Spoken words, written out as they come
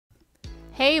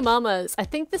Hey mamas, I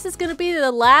think this is going to be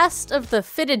the last of the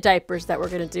fitted diapers that we're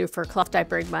going to do for cloth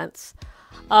diapering months.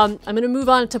 I'm going to move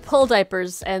on to pull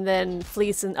diapers and then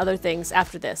fleece and other things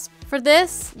after this. For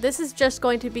this is just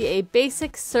going to be a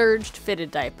basic serged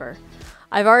fitted diaper.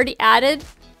 I've already added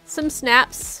some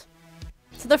snaps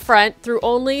to the front through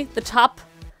only the top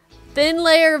thin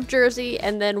layer of jersey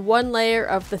and then one layer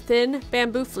of the thin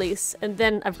bamboo fleece, and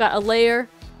then I've got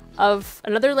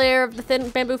another layer of the thin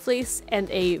bamboo fleece and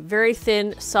a very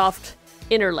thin soft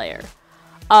inner layer.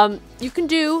 You can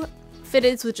do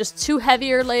fitteds with just 2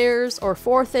 heavier layers or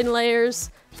 4 thin layers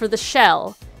for the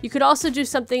shell. You could also do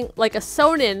something like a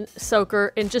sewn-in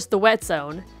soaker in just the wet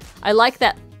zone. I like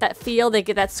that feel, they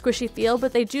get that squishy feel,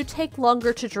 but they do take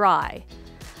longer to dry.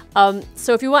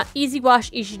 So if you want easy wash,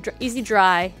 easy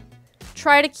dry,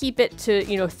 try to keep it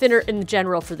to, thinner in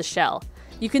general for the shell.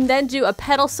 You can then do a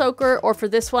pedal soaker, or for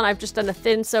this one I've just done a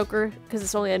thin soaker because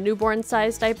it's only a newborn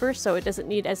size diaper, so it doesn't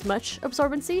need as much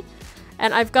absorbency.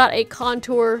 And I've got a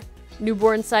contour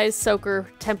newborn size soaker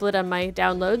template on my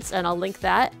downloads, and I'll link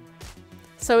that.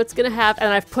 So it's gonna have,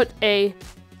 and I've put a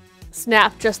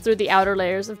snap just through the outer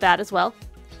layers of that as well.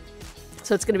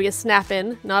 So it's gonna be a snap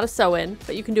in, not a sew in,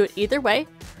 but you can do it either way.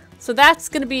 So that's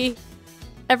gonna be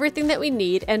everything that we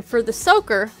need. And for the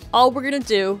soaker, all we're gonna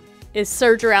do is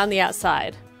serge around the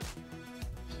outside.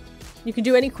 You can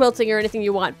do any quilting or anything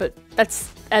you want, but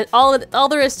that's all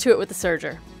there is to it with the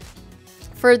serger.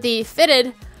 For the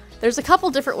fitted, there's a couple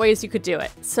different ways you could do it.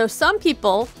 So some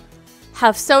people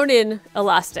have sewn in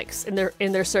elastics in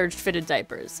their serged fitted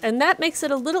diapers, and that makes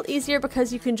it a little easier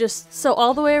because you can just sew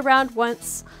all the way around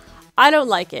once. I don't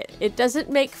like it. It doesn't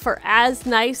make for as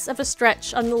nice of a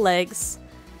stretch on the legs.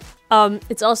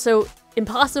 It's also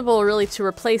impossible really to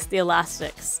replace the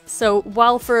elastics. So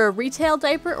while for a retail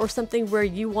diaper or something where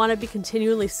you want to be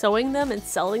continually sewing them and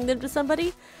selling them to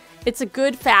somebody, it's a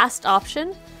good fast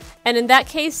option. And in that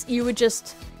case, you would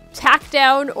just tack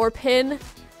down or pin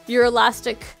your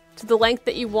elastic to the length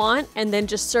that you want and then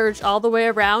just serge all the way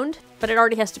around, but it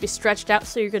already has to be stretched out,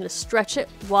 so you're going to stretch it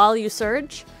while you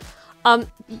serge.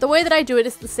 The way that I do it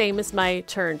is the same as my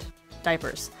turned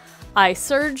diapers. I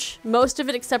serge most of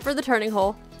it except for the turning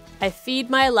hole. I feed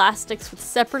my elastics with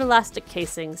separate elastic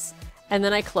casings, and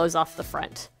then I close off the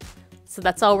front. So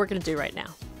that's all we're going to do right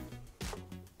now.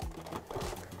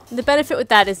 And the benefit with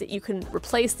that is that you can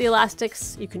replace the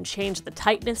elastics, you can change the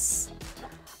tightness.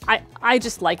 I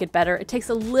just like it better. It takes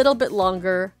a little bit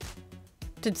longer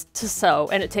to sew,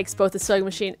 and it takes both a sewing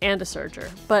machine and a serger.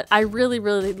 But I really,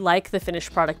 really like the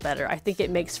finished product better. I think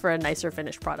it makes for a nicer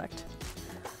finished product.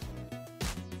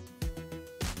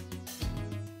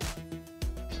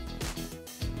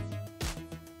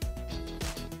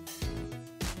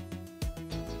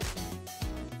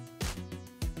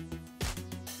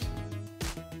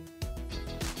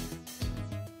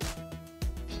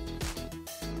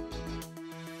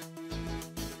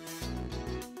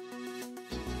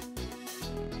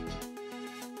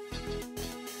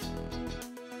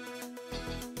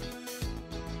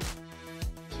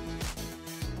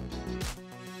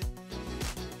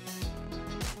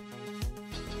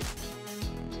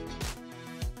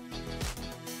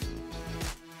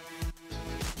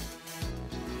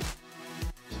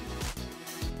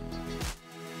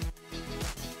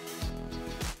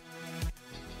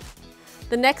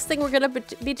 The next thing we're going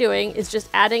to be doing is just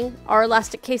adding our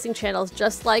elastic casing channels,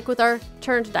 just like with our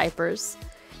turned diapers.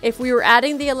 If we were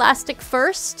adding the elastic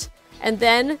first and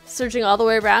then serging all the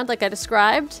way around like I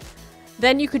described,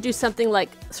 then you could do something like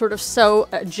sort of sew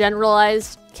a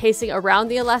generalized casing around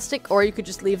the elastic, or you could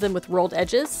just leave them with rolled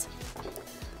edges.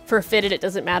 For a fitted, it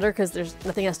doesn't matter because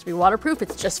nothing has to be waterproof,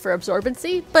 it's just for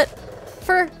absorbency. But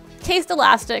for cased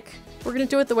elastic, we're going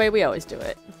to do it the way we always do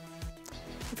it.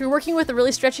 If you're working with a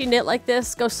really stretchy knit like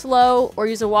this, go slow or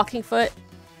use a walking foot.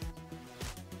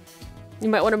 You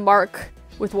might want to mark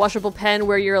with washable pen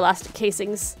where your elastic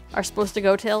casings are supposed to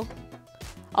go till.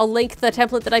 I'll link the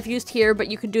template that I've used here, but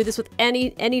you can do this with any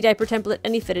diaper template,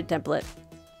 any fitted template.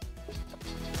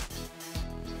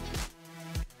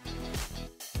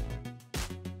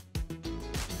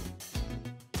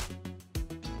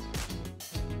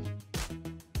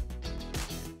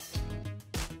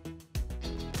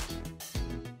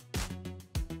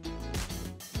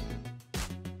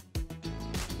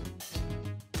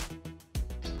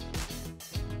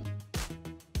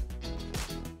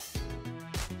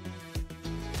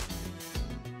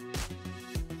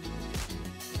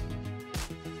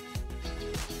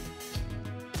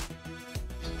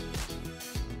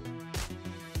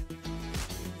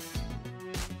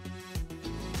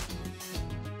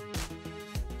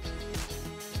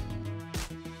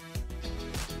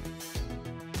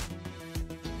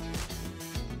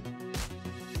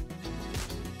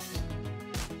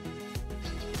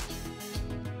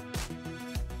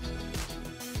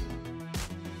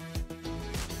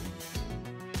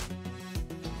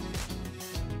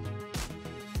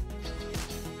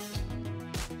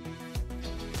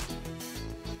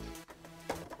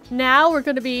 Now we're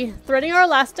going to be threading our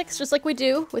elastics just like we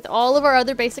do with all of our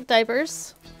other basic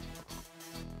diapers.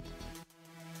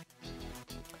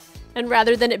 And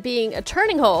rather than it being a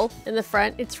turning hole in the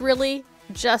front, it's really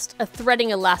just a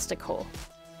threading elastic hole.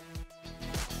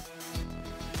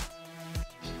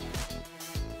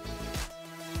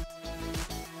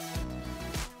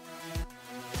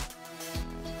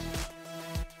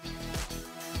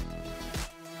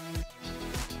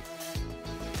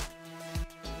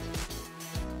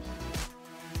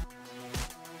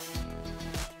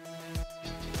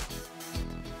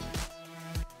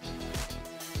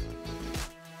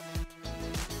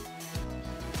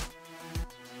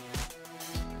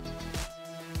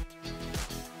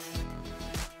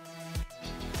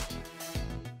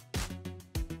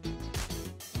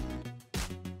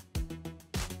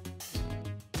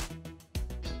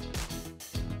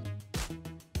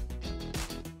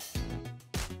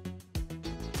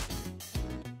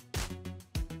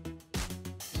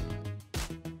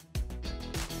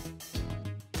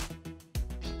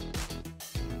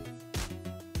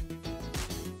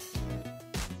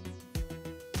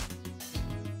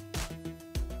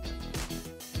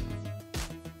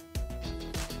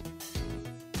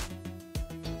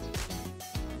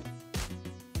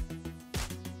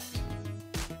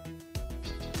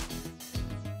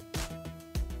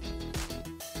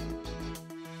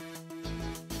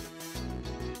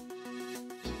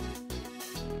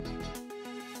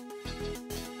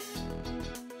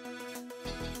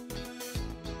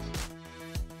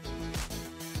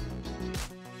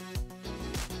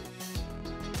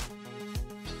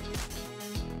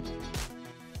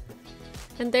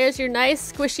 And there's your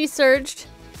nice squishy serged,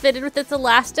 fitted with its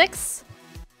elastics.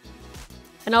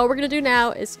 And all we're gonna do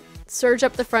now is serge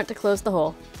up the front to close the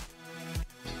hole.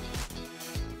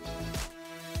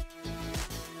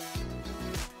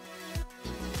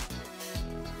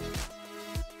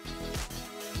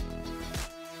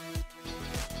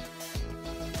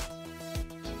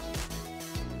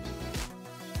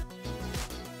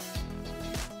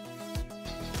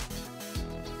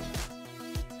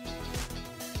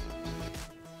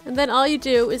 And then all you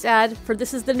do is add,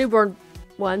 this is the newborn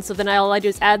one, so then all I do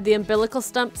is add the umbilical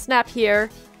snap here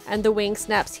and the wing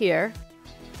snaps here.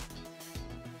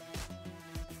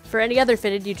 For any other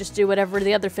fitted, you just do whatever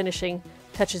the other finishing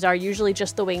touches are, usually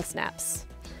just the wing snaps.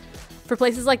 For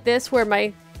places like this where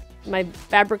my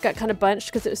fabric got kind of bunched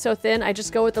because it was so thin, I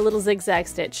just go with a little zigzag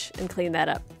stitch and clean that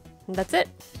up. And that's it.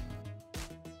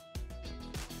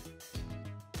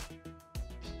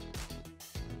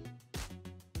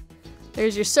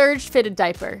 There's your serged fitted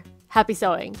diaper. Happy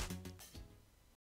sewing!